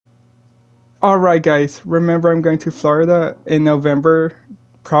Alright guys, remember I'm going to Florida in November,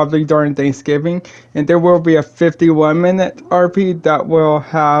 probably during Thanksgiving, and there will be a 51-minute RP that will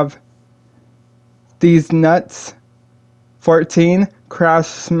have these nuts 14, Crash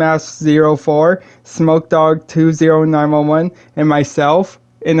Smash 04, Smoke Dog 20911, and myself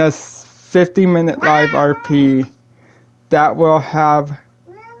in a 50-minute live RP that will have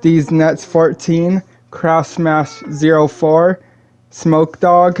these nuts 14, Crash Smash 04, Smoke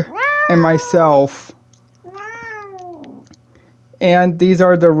Dog, and myself. And these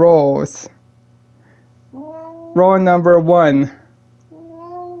are the roles. Role number 1.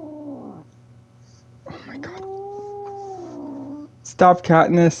 Oh my god. Stop,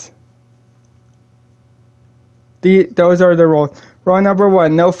 Katniss. Those are the roles. Role number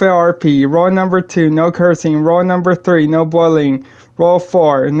 1, no fail RP. Role number 2, no cursing. Role number 3, no bullying. Role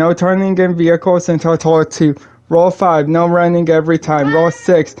 4, no turning in vehicles until told to. Role 5, no running every time. Role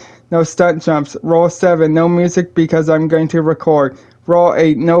 6, no stunt jumps. Role 7, no music because I'm going to record. Role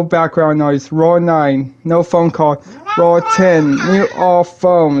 8, no background noise. Role 9, no phone call. Role 10, mute all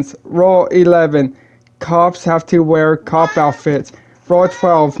phones. Role 11, cops have to wear cop outfits. Role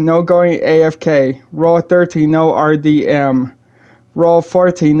 12, no going AFK. Role 13, no RDM. Role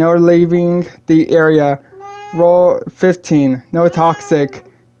 14, no leaving the area. Role 15, no toxic.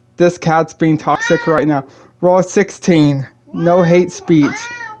 This cat's being toxic right now. Role 16, no hate speech.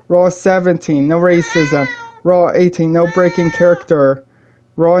 Role 17, no racism. Role 18, no breaking character.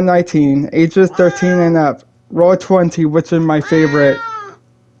 Role 19, ages 13 and up. Role 20, which is my favorite.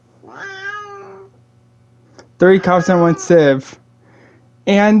 3 cops and 1 civ.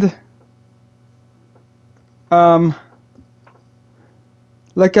 And,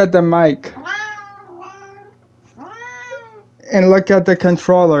 look at the mic. And look at the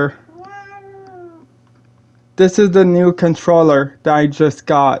controller. This is the new controller that I just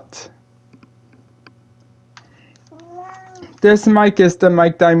got. This mic is the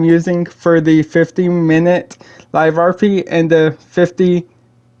mic that I'm using for the 50-minute live RP and the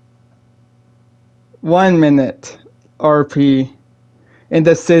 51-minute RP in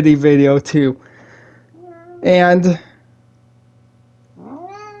the city video too. And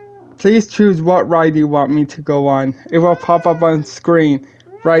please choose what ride you want me to go on. It will pop up on screen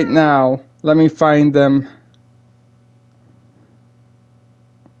right now. Let me find them.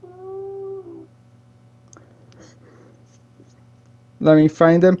 Let me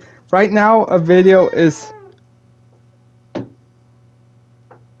find them. Right now, a video is,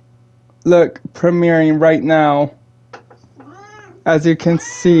 look, premiering right now. As you can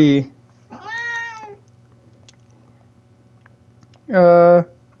see. I'm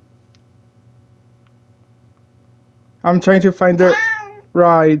trying to find the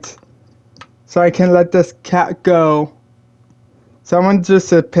rides so I can let this cat go. Someone just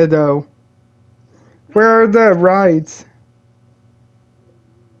said pedo. Where are the rides?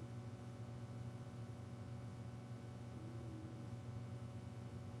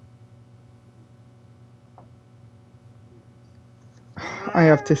 I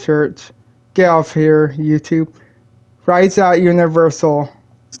have to search. Get off here, YouTube. Rides at Universal.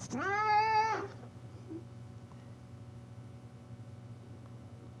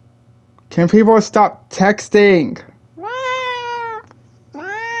 Can people stop texting?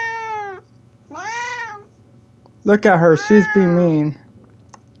 Look at her, she's being mean.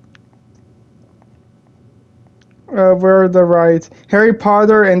 Where are the rides? Harry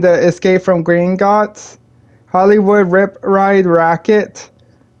Potter and the Escape from Gringotts. Hollywood Rip Ride Racket.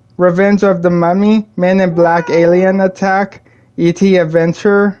 Revenge of the Mummy. Men in Black Alien Attack. E.T.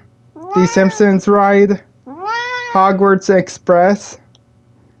 Adventure. The Simpsons Ride. Hogwarts Express.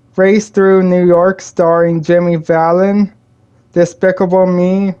 Race Through New York starring Jimmy Fallon. Despicable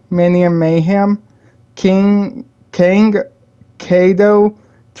Me, Minnie and Mayhem. Kang, Kado,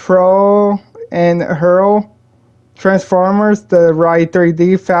 Troll, and Hurl. Transformers, the Ride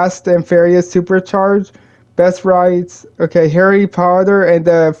 3D, Fast and Furious Supercharged. Best rides, okay, Harry Potter and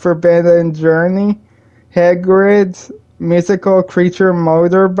the Forbidden Journey. Hagrid's Musical Creature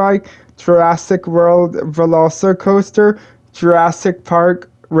Motorbike. Jurassic World Velocicoaster. Jurassic Park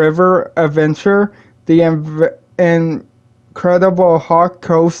River Adventure, the Incredible Hawk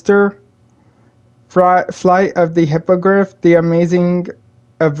Coaster, Flight of the Hippogriff, The Amazing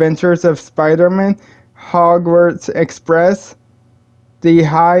Adventures of Spider-Man, Hogwarts Express, the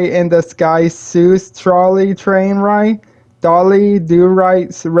High in the Sky Seuss Trolley Train Ride, Dolly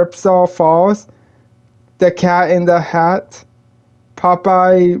Do-Right's Ripsaw Falls, The Cat in the Hat,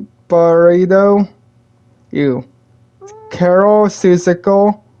 Popeye Burrito, Carol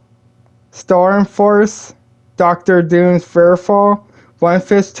Seussical, Storm Force, Dr. Doom's Fearfall, One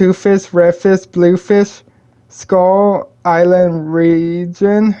fish, two fish, red fish, blue fish, Skull Island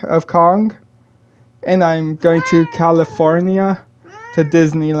region of Kong. And I'm going to California to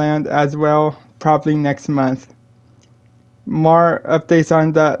Disneyland as well, probably next month. More updates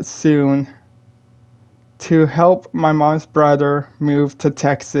on that soon. To help my mom's brother move to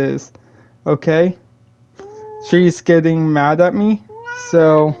Texas. Okay? She's getting mad at me,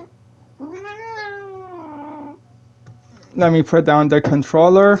 so let me put down the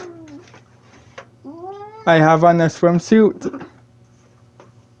controller. I have on a swimsuit.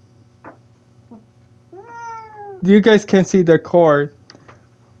 You guys can see the cord.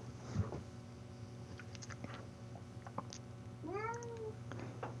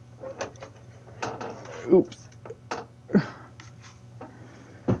 Oops.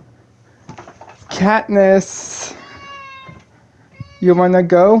 Katniss, you wanna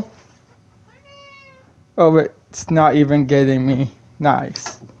go? Oh, it's not even getting me.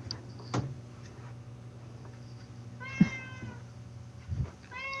 Nice.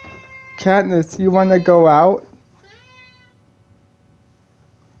 Katniss, you wanna go out?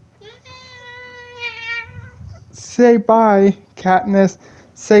 Say bye, Katniss.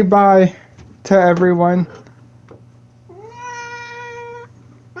 Say bye to everyone.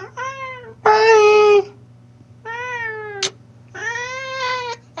 Bye.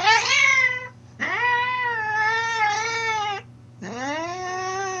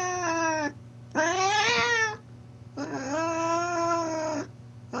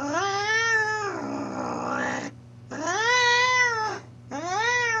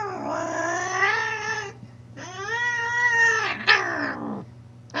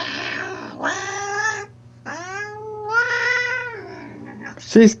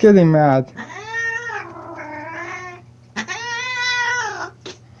 She's getting mad.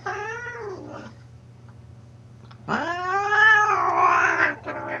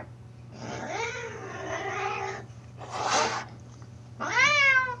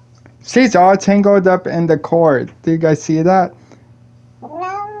 She's all tangled up in the cord. Do you guys see that?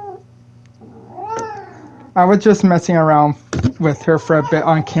 I was just messing around with her for a bit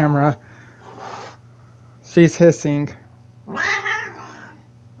on camera. She's hissing.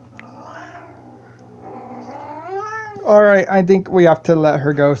 Alright, I think we have to let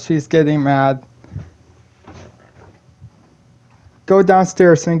her go. She's getting mad. Go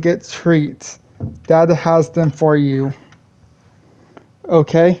downstairs and get treats. Dad has them for you.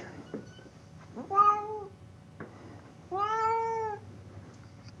 Okay?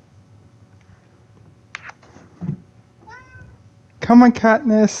 Come on,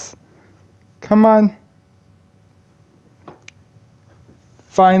 Katniss. Come on.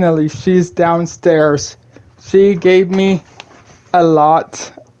 Finally, she's downstairs. She gave me a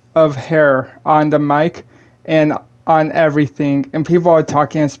lot of hair on the mic and on everything. And people are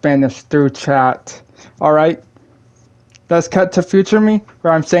talking in Spanish through chat. Alright? Let's cut to future me,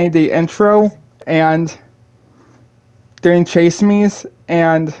 where I'm saying the intro and doing chase me's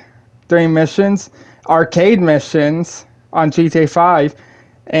and doing missions, arcade missions on GTA 5,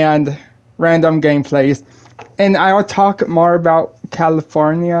 and random gameplays. And I'll talk more about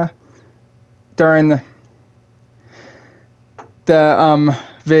California during the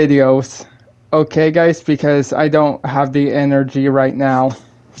videos. Okay, guys, because I don't have the energy right now.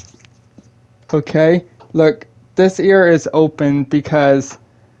 Okay, look, this ear is open because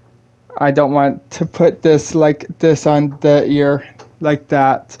I don't want to put this like this on the ear like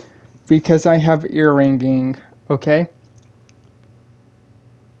that because I have ear ringing. Okay,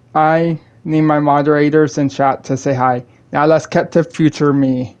 I need my moderators in chat to say hi. Now let's cut to future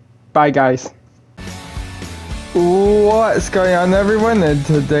me. Bye, guys. What's going on, everyone? In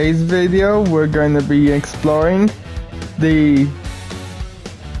today's video, we're going to be exploring the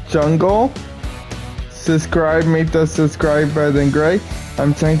jungle. Subscribe, make the subscribe button gray.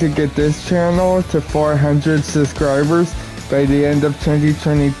 I'm trying to get this channel to 400 subscribers by the end of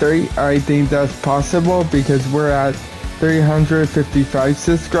 2023. I think that's possible because we're at 355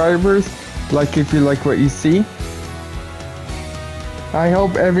 subscribers. Like if you like what you see. I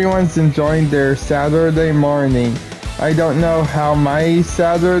hope everyone's enjoying their Saturday morning. I don't know how my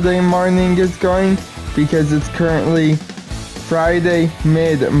Saturday morning is going because it's currently Friday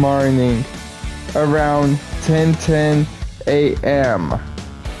mid-morning around 10:10 a.m.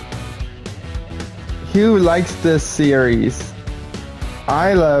 Who likes this series?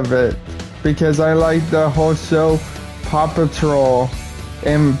 I love it because I like the whole show Paw Patrol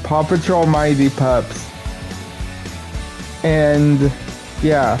and Paw Patrol Mighty Pups. And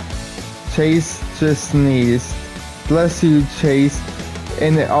yeah, Chase just sneezed. Bless you, Chase.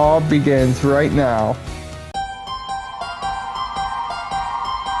 And it all begins right now.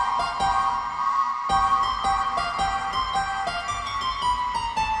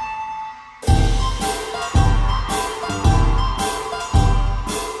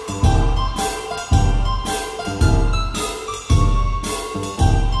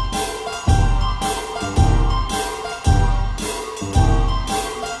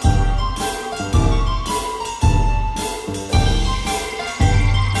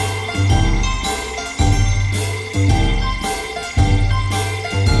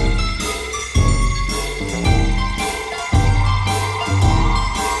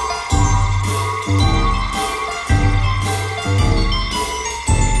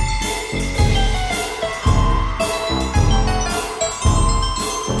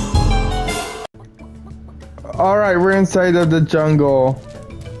 Alright, we're inside of the jungle.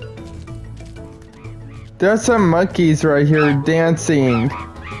 There's some monkeys right here dancing.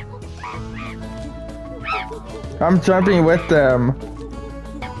 I'm jumping with them.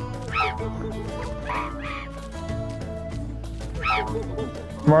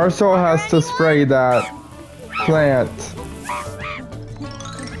 Marshall has to spray that plant.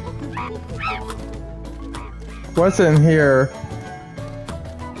 What's in here?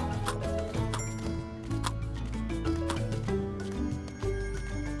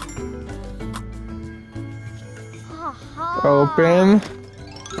 Open.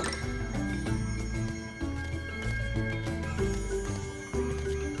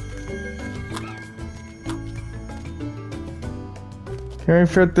 Can we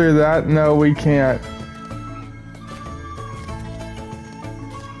fit through that? No, we can't.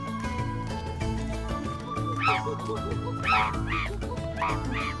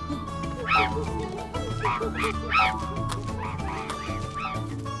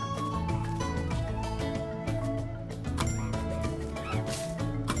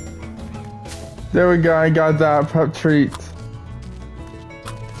 There we go, I got that pup treat.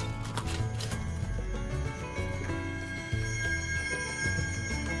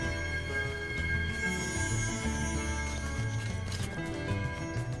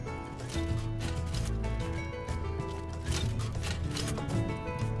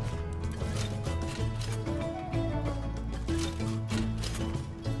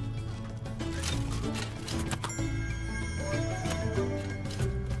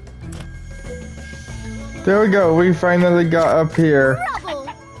 There we go, we finally got up here. Rubble.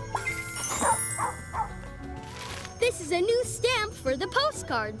 This is a new stamp for the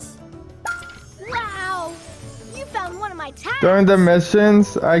postcards. Wow! You found one of my tags. During the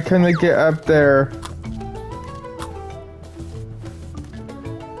missions, I couldn't get up there.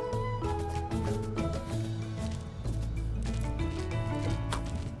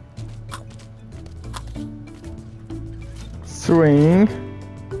 Swing.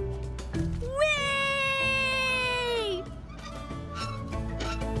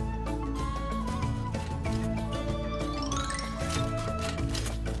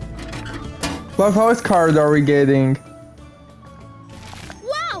 What postcard are we getting?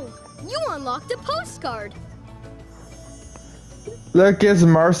 Wow! You unlocked a postcard. Look, it's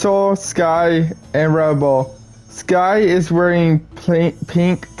Marshall, Sky, and Rebel. Sky is wearing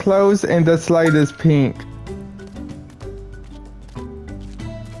pink clothes and the slide is pink.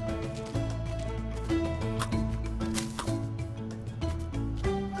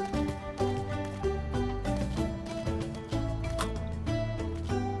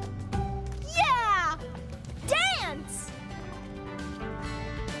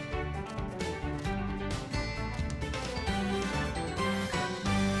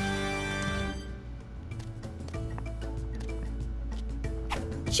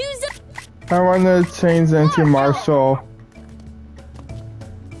 Choose a... I want to change into Marshall.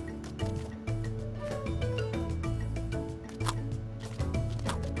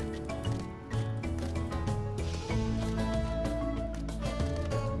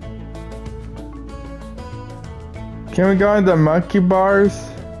 Can we go in the monkey bars?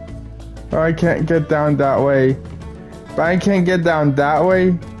 Oh, I can't get down that way. But I can't get down that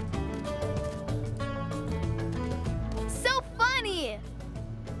way. So funny!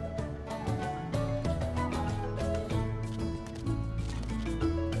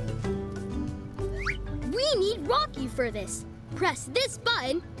 We need Rocky for this. Press this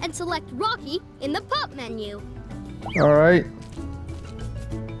button and select Rocky in the pop menu. Alright.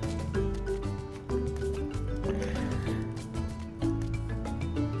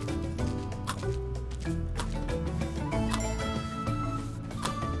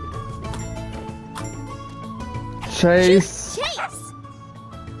 Chase. Chase!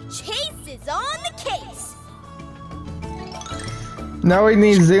 Chase is on the case. Now we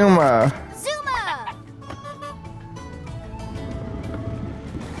need Zuma. Zuma!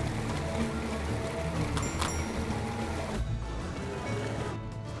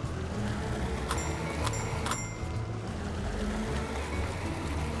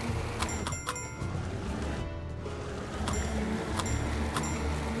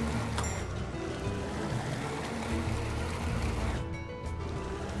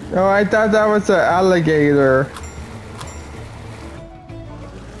 Oh, I thought that was an alligator.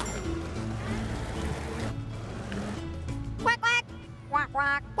 Quack, quack! Quack,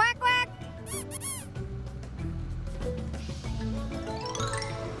 quack, quack, quack!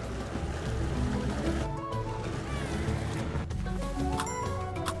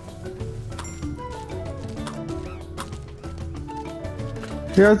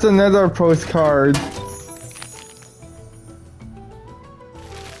 Here's another postcard.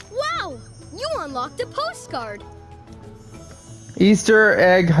 Easter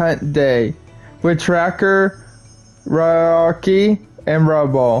egg hunt day with Tracker, Rocky, and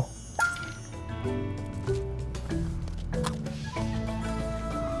Rubble.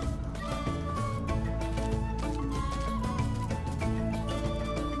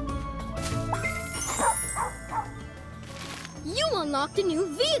 You unlocked a new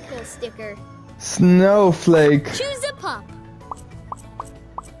vehicle sticker. Snowflake. Choose a pup.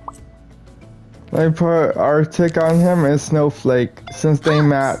 I put Arctic on him and Snowflake since they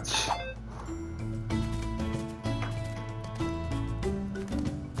match.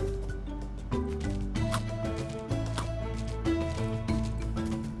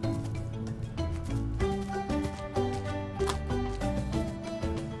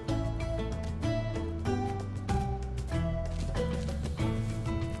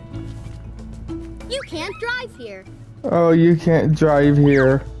 You can't drive here. Oh, you can't drive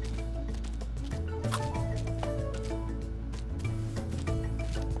here.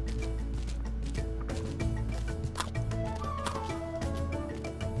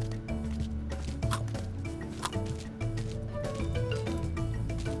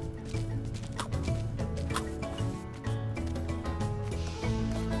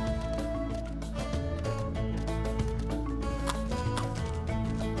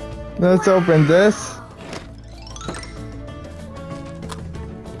 Let's open this.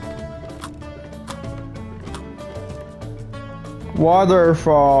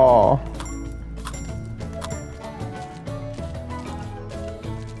 Waterfall.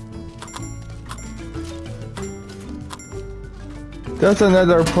 That's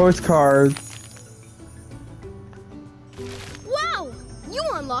another postcard. Wow! You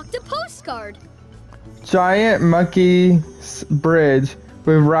unlocked a postcard. Giant Monkey Bridge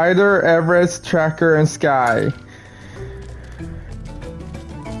with Ryder, Everest, Tracker, and Sky.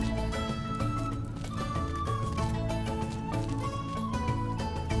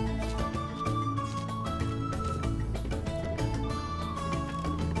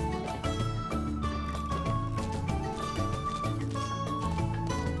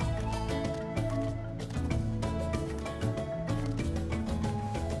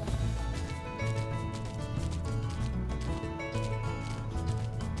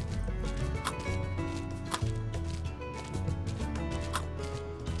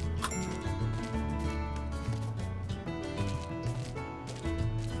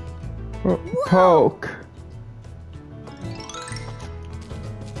 Poke.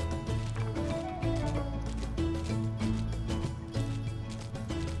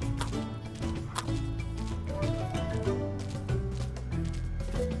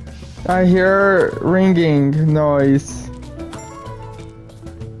 I hear ringing noise.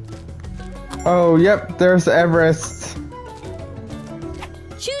 Oh, yep, there's Everest.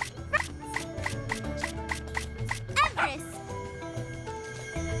 Choose Everest.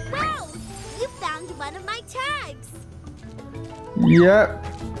 Wow! You found one of my tags. Yep.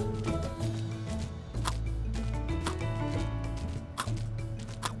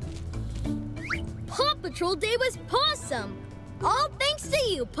 Paw Patrol Day was awesome. All thanks to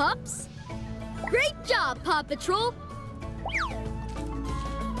you, pups. Great job, Paw Patrol.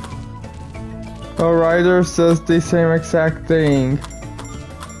 The writer says the same exact thing.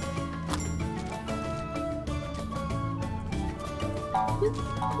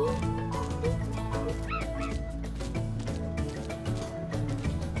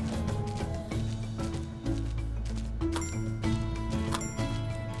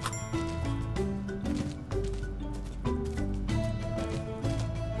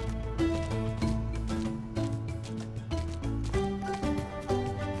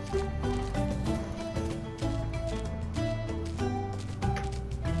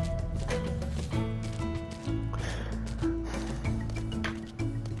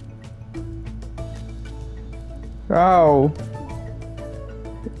 Oh.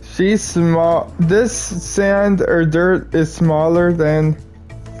 She's small. This sand or dirt is smaller than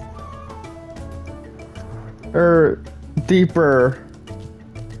or deeper.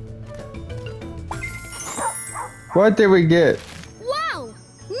 What did we get? Wow!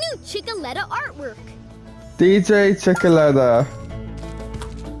 New Chickaletta artwork. DJ Chickaletta.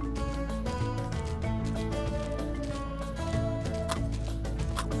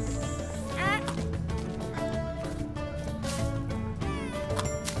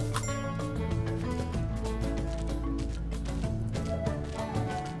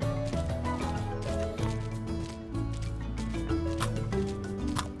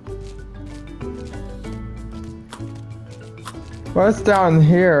 What's down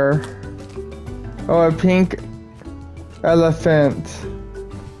here? Oh, a pink elephant.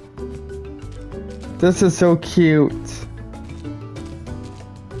 This is so cute.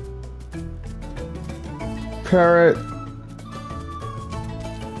 Parrot.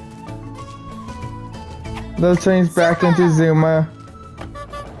 Let's change back into Zuma.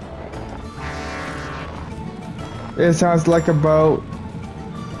 It sounds like a boat.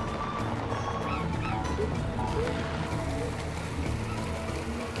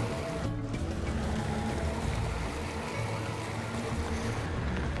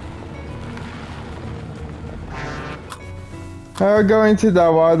 I'll go into the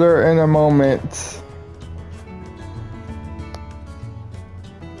water in a moment.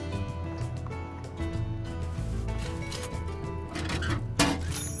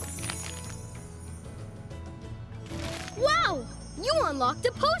 Wow! You unlocked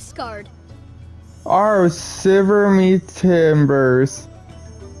a postcard! Our silver meat timbers.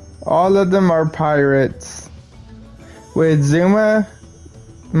 All of them are pirates. With Zuma,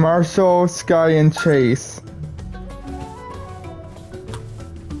 Marshall, Sky, and Chase.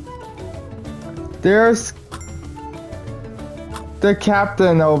 There's the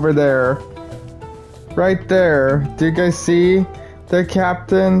captain over there. Right there. Do you guys see the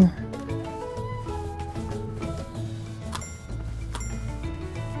captain?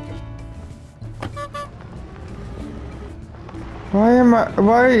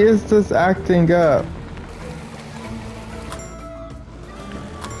 Why is this acting up?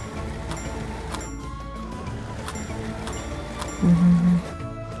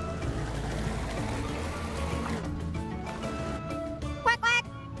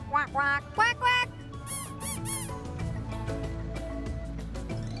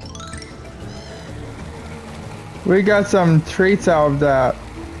 We got some treats out of that.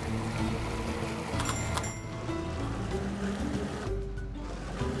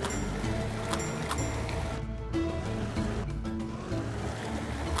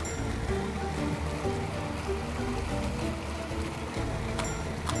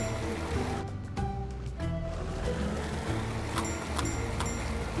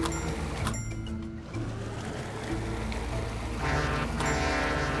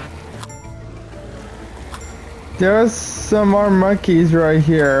 There's some more monkeys right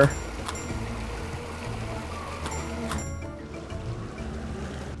here.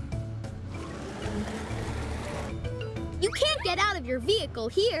 You can't get out of your vehicle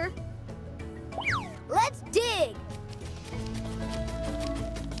here. Let's dig!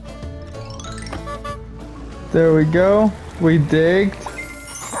 There we go. We digged.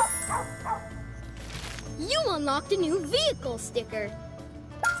 You unlocked a new vehicle sticker.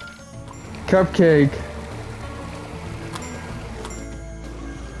 Cupcake.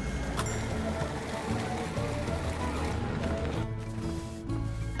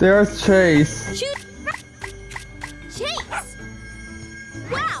 There's Chase. Chase!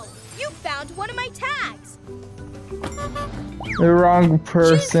 Wow! You found one of my tags! The wrong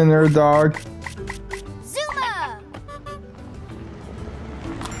person or dog. Zuma!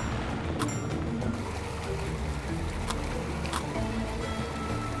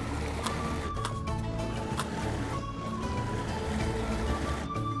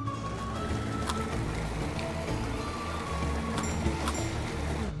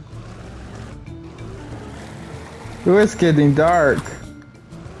 It was getting dark.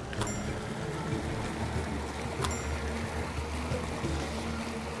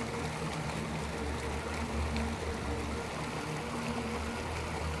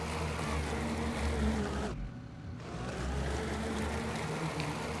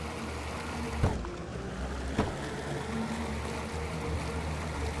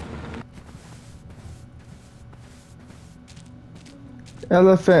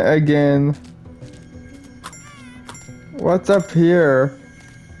 Elephant again. What's up here?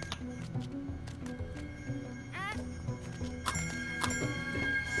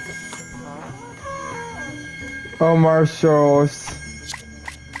 Oh, Marshalls.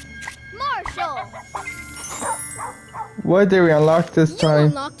 Marshall! What did we unlock this You time?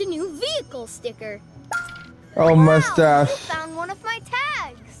 unlocked a new vehicle sticker. Oh, Wow, mustache. you found one of my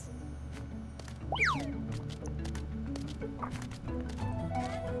tags.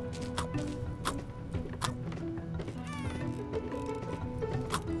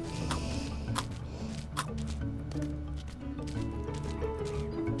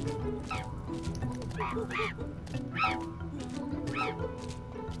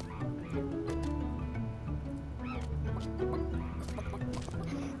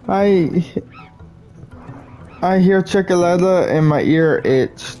 I hear chocolate and my ear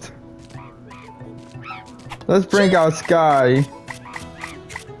itched. Let's bring out Sky.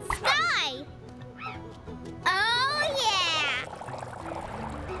 Sky! Oh, yeah!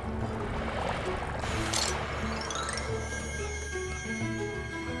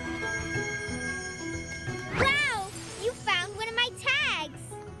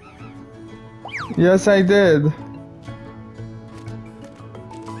 Yes, I did.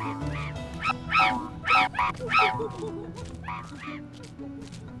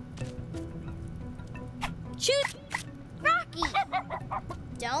 Choose Rocky.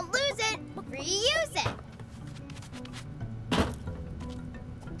 Don't lose it. Reuse it.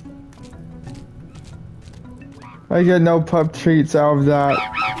 I get no pup treats out of that.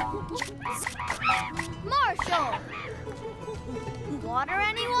 Marshall. Water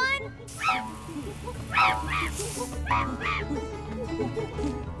anyone?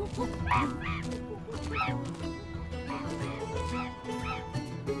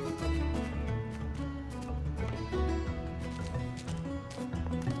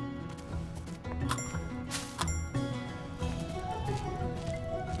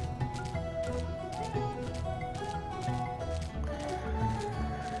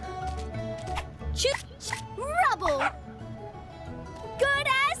 Rubble. Good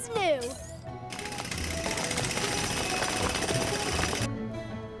as new.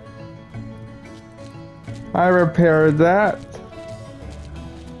 I repaired that.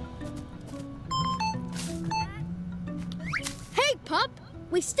 Hey, pup.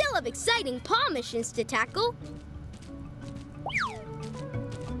 We still have exciting paw missions to tackle.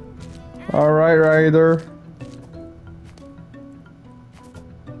 All right, Ryder.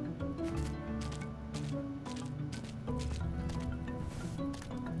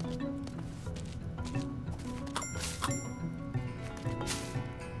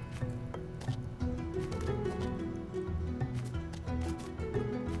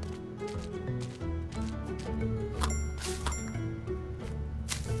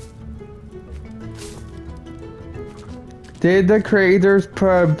 Did the creators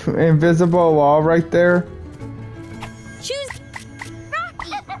put an invisible wall right there? Choose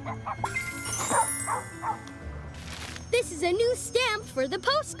Rocky. This is a new stamp for the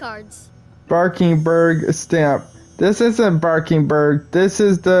postcards. Barkingburg stamp. This isn't Barkingburg. This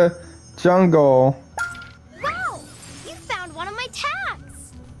is the Jongle. Wow! You found one of my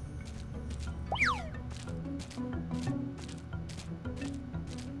tags.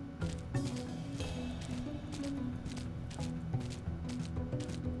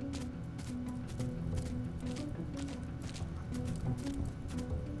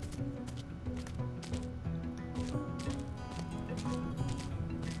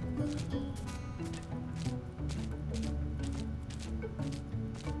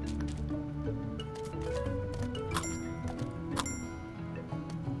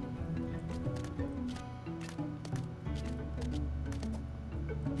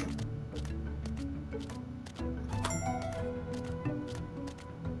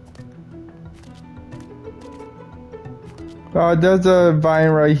 Oh, there's a vine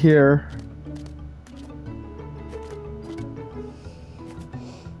right here.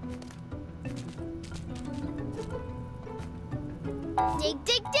 Dig,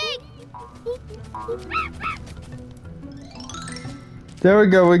 dig, dig. There we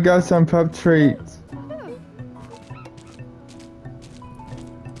go. We got some pup treats.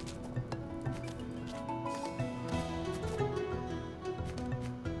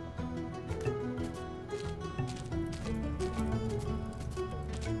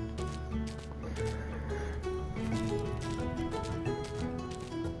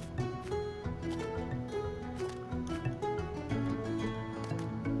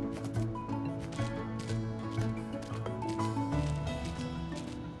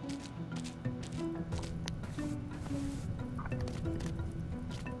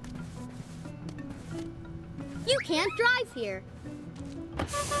 You can't drive here.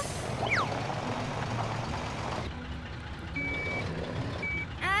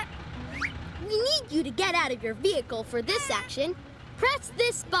 We need you to get out of your vehicle for this action. Press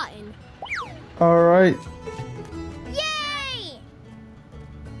this button. All right. Yay!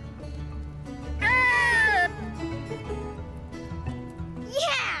 Yeah!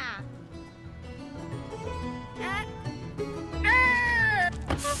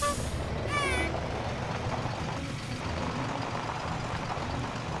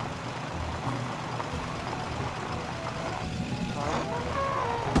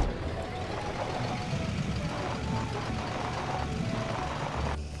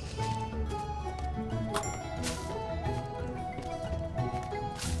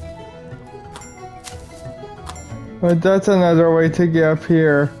 But that's another way to get up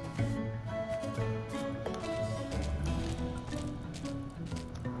here.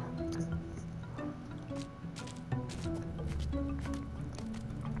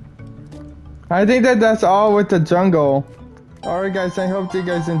 I think that's all with the jungle. Alright guys, I hope you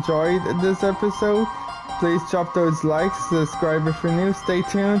guys enjoyed this episode. Please drop those likes, subscribe if you're new, stay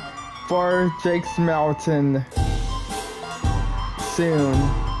tuned for Jake's Mountain soon.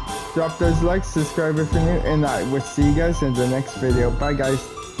 Drop those likes, subscribe if you're new, and I will see you guys in the next video. Bye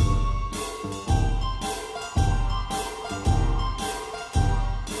guys.